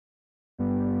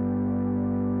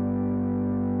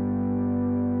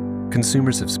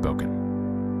Consumers have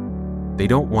spoken. They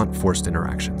don't want forced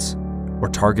interactions or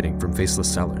targeting from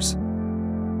faceless sellers.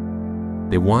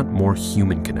 They want more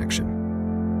human connection.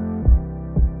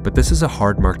 But this is a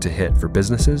hard mark to hit for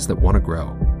businesses that want to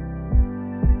grow.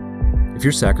 If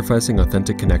you're sacrificing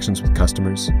authentic connections with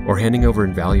customers or handing over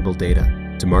invaluable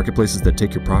data to marketplaces that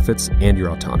take your profits and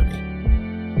your autonomy,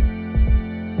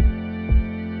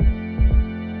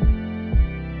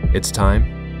 it's time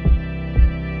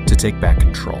to take back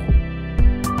control.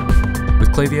 With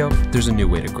Klaviyo, there's a new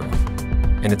way to grow,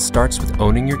 and it starts with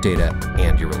owning your data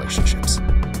and your relationships.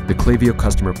 The Theclavio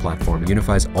customer platform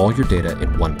unifies all your data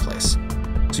in one place,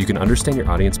 so you can understand your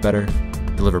audience better,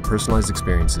 deliver personalized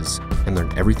experiences, and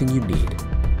learn everything you need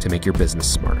to make your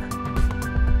business smarter.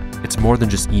 It's more than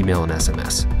just email and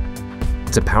SMS.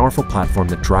 It's a powerful platform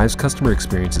that drives customer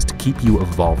experiences to keep you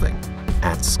evolving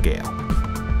at scale.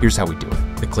 Here's how we do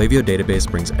it. The Theclavio Database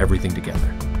brings everything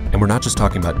together, and we're not just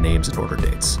talking about names and order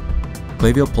dates.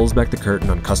 Klaviyo pulls back the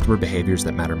curtain on customer behaviors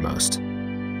that matter most.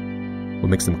 What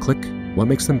makes them click, what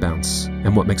makes them bounce,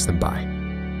 and what makes them buy.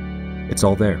 It's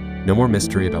all there. No more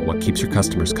mystery about what keeps your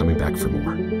customers coming back for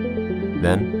more.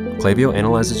 Then, Klaviyo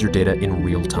analyzes your data in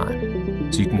real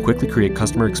time, so you can quickly create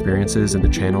customer experiences in the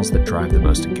channels that drive the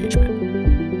most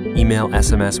engagement. Email,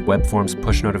 SMS, web forms,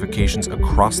 push notifications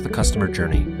across the customer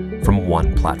journey from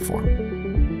one platform.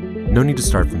 No need to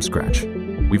start from scratch.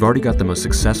 We've already got the most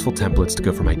successful templates to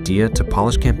go from idea to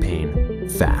polished campaign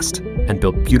fast and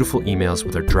build beautiful emails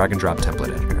with our drag and drop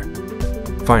template editor.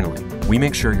 Finally, we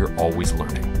make sure you're always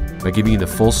learning by giving you the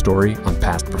full story on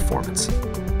past performance.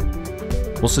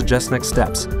 We'll suggest next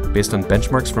steps based on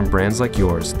benchmarks from brands like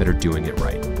yours that are doing it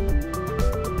right.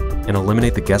 And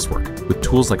eliminate the guesswork with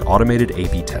tools like automated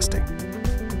A/B testing.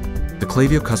 The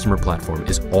Klaviyo customer platform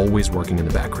is always working in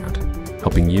the background,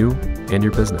 helping you and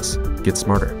your business get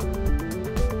smarter.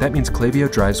 That means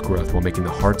Klaviyo drives growth while making the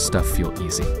hard stuff feel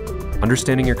easy.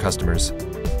 Understanding your customers,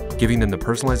 giving them the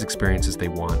personalized experiences they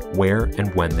want, where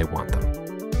and when they want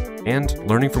them, and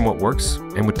learning from what works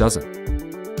and what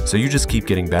doesn't. So you just keep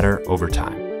getting better over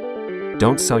time.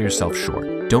 Don't sell yourself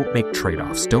short. Don't make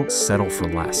trade-offs. Don't settle for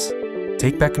less.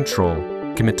 Take back control,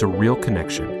 commit to real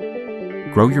connection,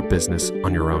 grow your business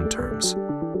on your own terms.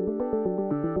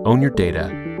 Own your data,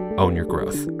 own your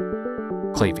growth.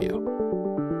 Klaviyo.